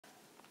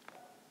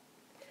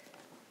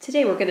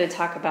Today we're going to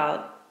talk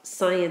about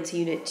Science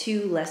Unit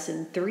 2,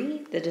 Lesson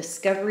 3, the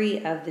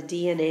discovery of the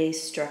DNA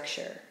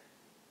structure.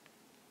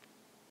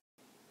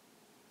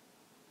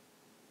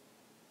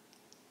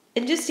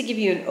 And just to give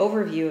you an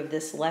overview of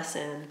this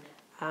lesson,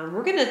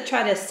 we're going to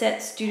try to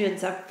set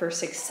students up for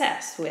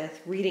success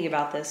with reading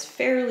about this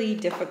fairly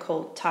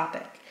difficult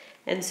topic.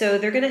 And so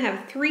they're going to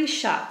have 3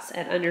 shots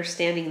at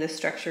understanding the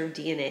structure of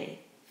DNA.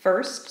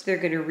 First, they're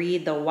going to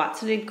read the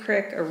Watson and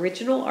Crick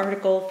original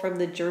article from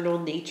the journal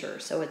Nature.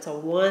 So it's a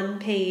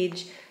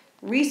 1-page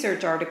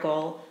research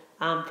article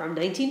from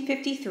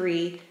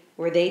 1953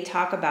 where they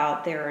talk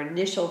about their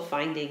initial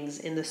findings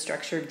in the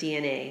structure of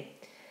DNA.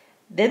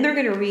 Then they're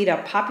going to read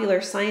a popular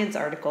science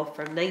article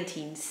from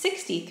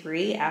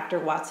 1963 after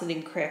Watson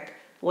and Crick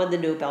won the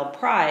Nobel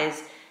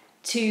Prize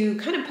to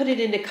kind of put it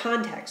into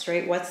context,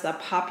 right? What's the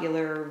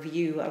popular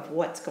view of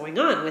what's going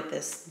on with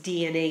this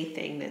DNA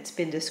thing that's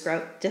been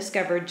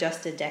discovered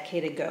just a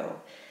decade ago?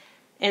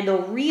 And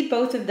they'll read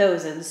both of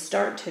those and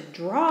start to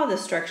draw the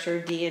structure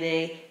of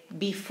DNA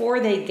before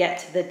they get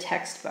to the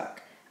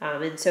textbook.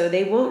 And so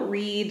they won't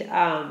read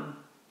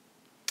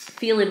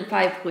Feeling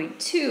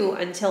 5.2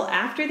 until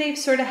after they've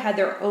sort of had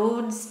their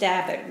own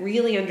stab at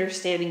really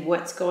understanding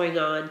what's going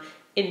on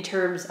in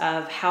terms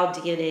of how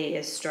DNA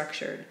is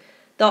structured.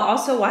 They'll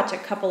also watch a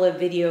couple of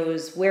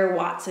videos where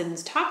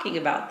Watson's talking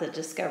about the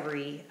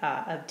discovery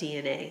of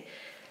DNA.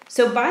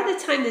 So by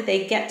the time that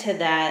they get to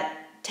that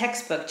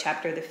textbook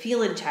chapter, the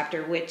Feelin'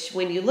 chapter, which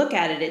when you look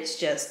at it, it's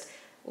just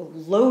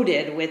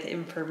loaded with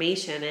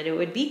information, and it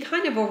would be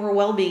kind of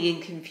overwhelming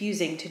and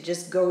confusing to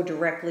just go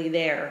directly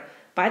there.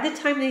 By the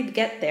time they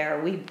get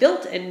there, we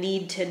built a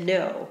need to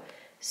know.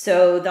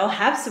 So they'll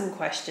have some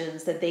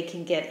questions that they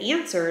can get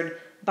answered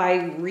by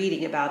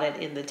reading about it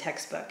in the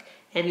textbook.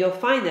 And you'll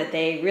find that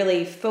they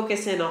really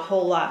focus in a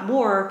whole lot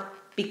more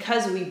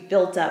because we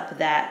built up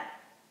that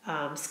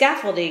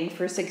scaffolding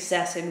for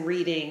success in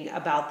reading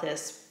about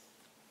this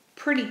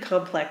pretty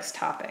complex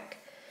topic.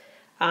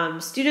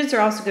 Students are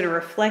also going to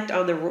reflect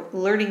on the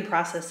learning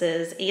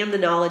processes and the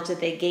knowledge that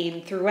they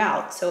gain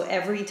throughout. So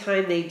every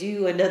time they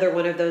do another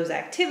one of those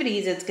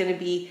activities, it's going to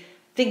be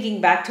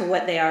thinking back to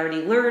what they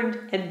already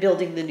learned and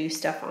building the new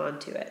stuff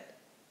onto it.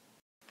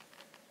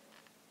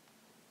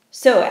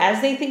 So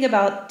as they think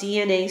about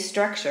DNA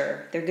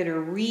structure, they're going to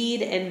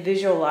read and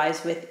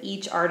visualize with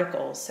each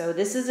article. So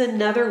this is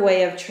another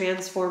way of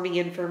transforming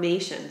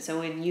information.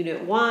 So in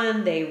Unit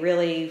 1, we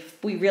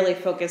really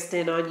focused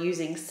in on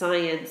using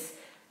science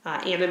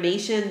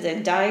animations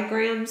and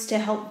diagrams to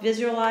help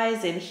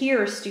visualize, and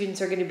here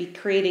students are going to be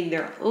creating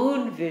their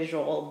own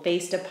visual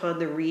based upon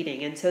the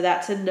reading, and so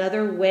that's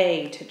another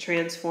way to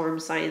transform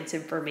science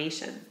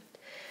information.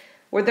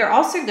 Where they're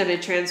also going to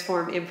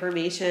transform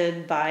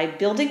information by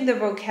building the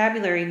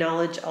vocabulary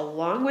knowledge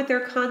along with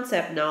their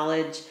concept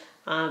knowledge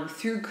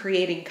through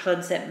creating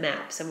concept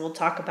maps, and we'll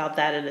talk about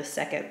that in a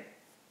second.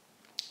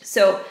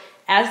 So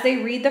as they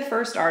read the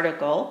first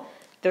article,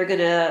 they're going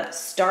to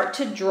start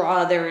to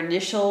draw their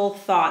initial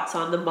thoughts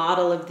on the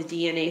model of the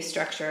DNA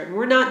structure. And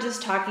we're not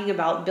just talking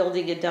about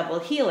building a double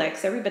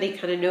helix. Everybody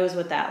kind of knows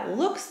what that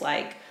looks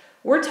like.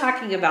 We're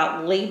talking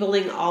about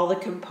labeling all the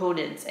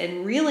components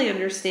and really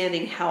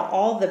understanding how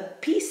all the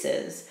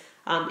pieces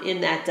in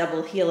that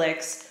double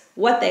helix,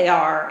 what they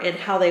are and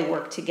how they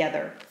work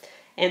together.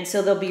 And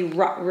so they'll be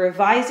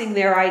revising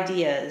their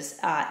ideas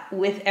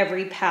with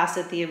every pass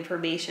at the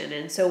information.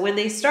 And so when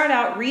they start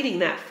out reading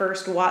that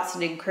first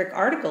Watson and Crick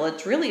article,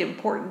 it's really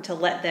important to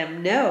let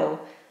them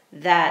know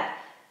that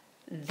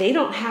they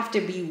don't have to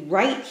be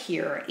right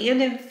here.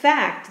 And in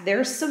fact,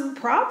 there's some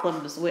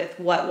problems with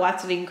what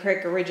Watson and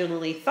Crick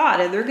originally thought.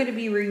 And they're going to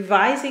be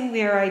revising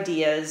their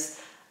ideas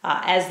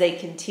as they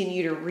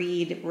continue to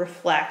read,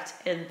 reflect,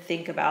 and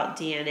think about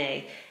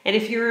DNA. And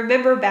if you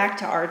remember back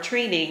to our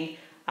training,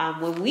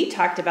 when we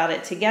talked about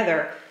it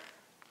together,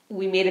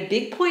 we made a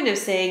big point of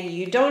saying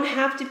you don't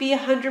have to be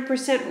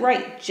 100%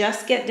 right.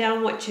 Just get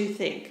down what you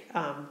think.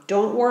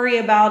 Don't worry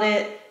about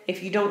it.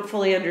 If you don't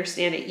fully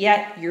understand it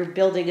yet, you're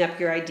building up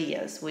your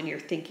ideas when you're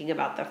thinking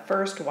about the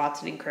first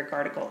Watson and Crick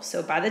article.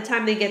 So by the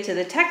time they get to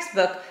the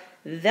textbook,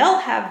 they'll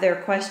have their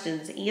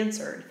questions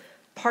answered.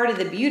 Part of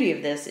the beauty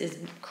of this is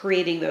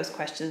creating those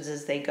questions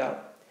as they go.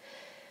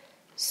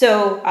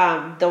 So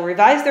they'll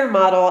revise their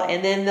model,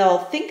 and then they'll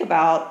think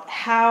about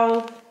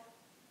how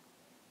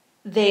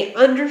they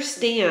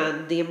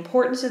understand the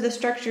importance of the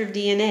structure of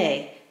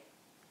DNA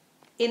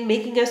in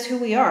making us who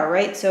we are,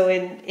 right? So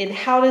in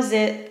how does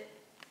it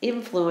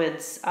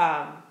influence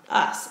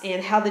us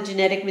and how the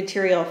genetic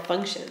material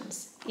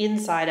functions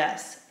inside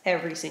us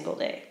every single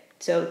day.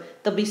 So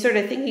they'll be sort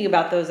of thinking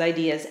about those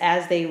ideas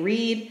as they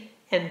read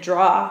and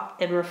draw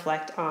and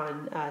reflect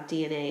on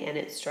DNA and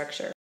its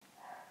structure.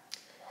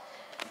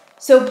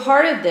 So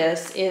part of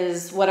this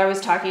is what I was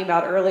talking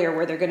about earlier,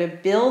 where they're going to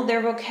build their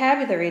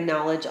vocabulary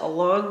knowledge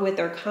along with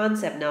their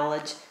concept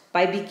knowledge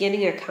by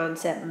beginning a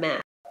concept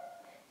map.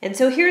 And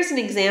so here's an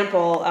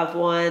example of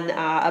one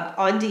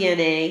on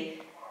DNA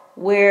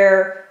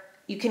where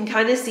you can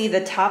kind of see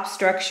the top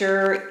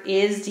structure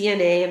is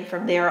DNA, and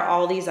from there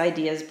all these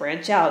ideas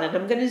branch out. And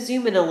I'm going to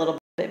zoom in a little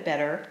bit it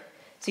better.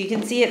 So you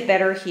can see it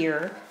better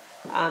here.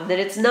 That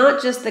it's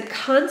not just the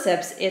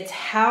concepts, it's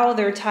how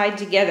they're tied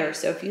together.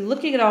 So if you're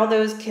looking at all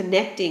those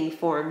connecting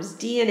forms,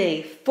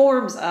 DNA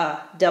forms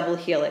a double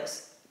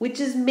helix,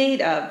 which is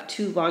made of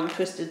two long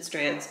twisted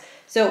strands.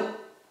 So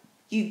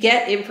you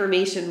get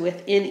information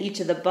within each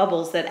of the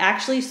bubbles that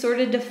actually sort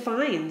of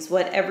defines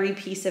what every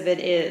piece of it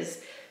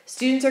is.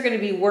 Students are going to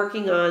be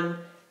working on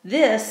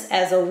this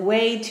as a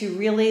way to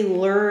really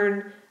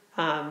learn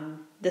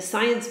the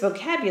science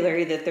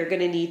vocabulary that they're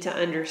going to need to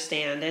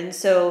understand. And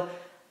so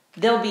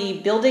they'll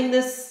be building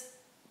this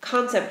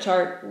concept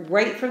chart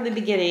right from the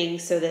beginning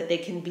so that they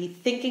can be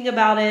thinking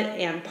about it,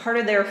 and part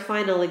of their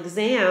final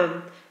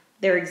exam,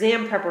 their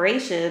exam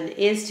preparation,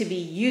 is to be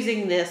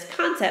using this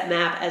concept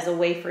map as a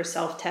way for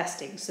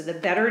self-testing. So the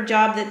better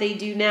job that they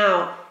do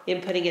now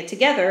in putting it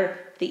together,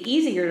 the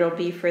easier it'll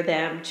be for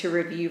them to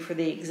review for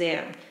the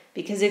exam.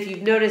 Because if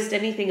you've noticed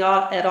anything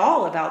at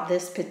all about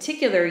this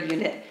particular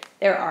unit,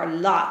 there are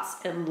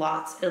lots and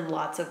lots and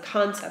lots of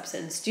concepts,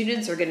 and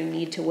students are going to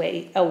need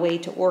a way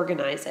to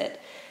organize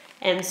it.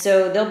 And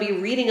so they'll be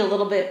reading a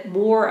little bit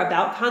more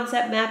about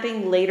concept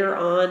mapping later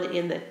on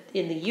in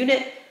the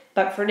unit,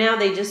 but for now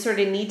they just sort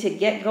of need to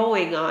get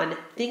going on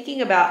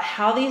thinking about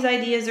how these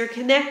ideas are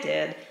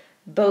connected,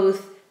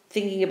 both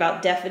thinking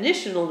about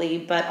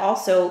definitionally, but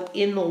also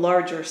in the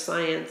larger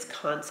science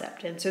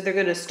concept. And so they're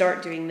going to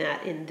start doing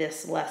that in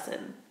this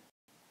lesson.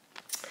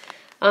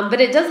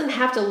 But it doesn't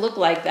have to look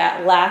like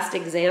that last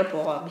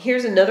example.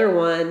 Here's another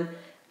one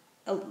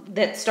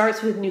that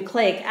starts with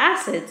nucleic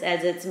acids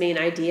as its main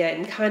idea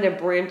and kind of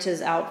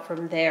branches out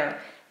from there.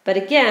 But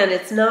again,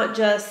 it's not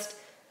just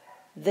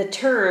the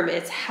term,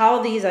 it's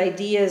how these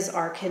ideas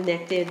are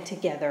connected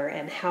together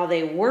and how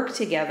they work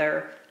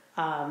together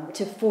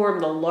to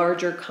form the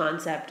larger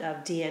concept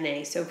of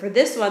DNA. So for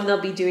this one,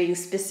 they'll be doing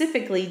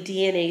specifically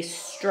DNA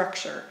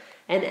structure.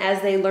 And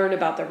as they learn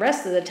about the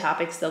rest of the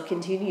topics, they'll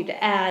continue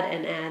to add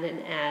and add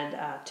and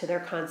add to their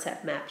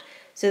concept map,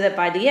 so that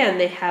by the end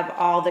they have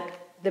all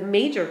the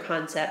major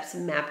concepts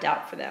mapped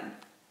out for them.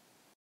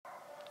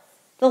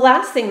 The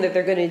last thing that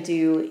they're going to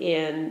do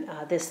in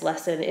this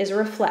lesson is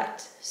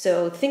reflect.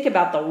 So think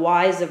about the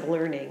whys of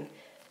learning.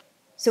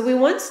 So we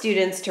want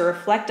students to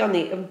reflect on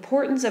the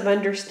importance of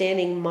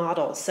understanding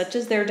models, such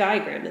as their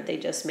diagram that they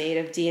just made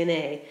of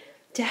DNA,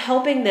 to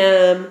helping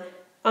them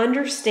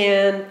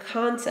understand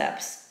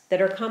concepts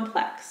that are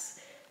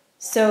complex.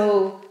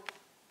 So,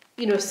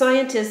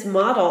 scientists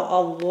model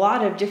a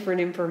lot of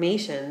different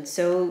information.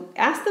 So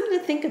ask them to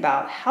think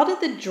about, how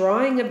did the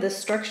drawing of the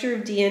structure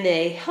of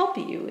DNA help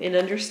you in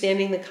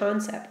understanding the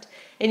concept?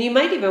 And you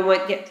might even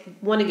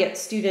want to get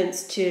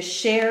students to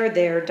share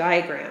their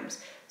diagrams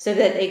so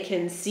that they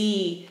can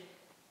see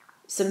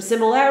some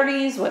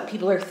similarities, what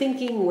people are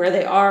thinking, where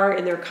they are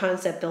in their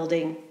concept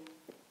building.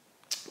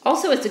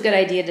 Also, it's a good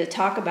idea to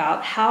talk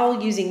about how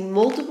using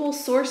multiple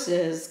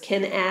sources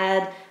can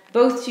add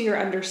both to your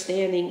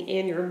understanding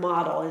and your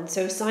model. And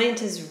so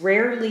scientists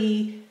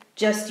rarely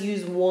just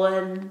use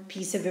one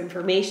piece of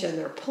information.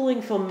 They're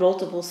pulling from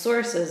multiple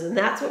sources, and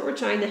that's what we're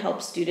trying to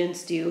help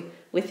students do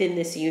within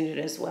this unit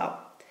as well.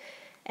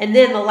 And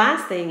then the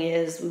last thing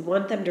is we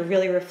want them to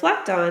really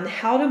reflect on,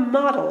 how do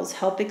models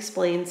help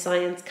explain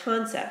science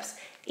concepts?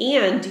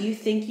 And do you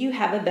think you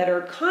have a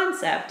better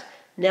concept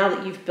now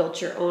that you've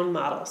built your own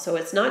model? So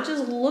it's not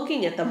just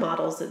looking at the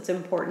models that's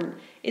important,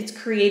 it's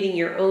creating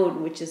your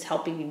own, which is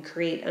helping you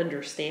create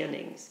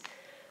understandings.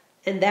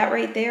 And that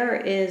right there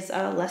is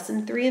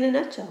lesson 3 in a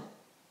nutshell.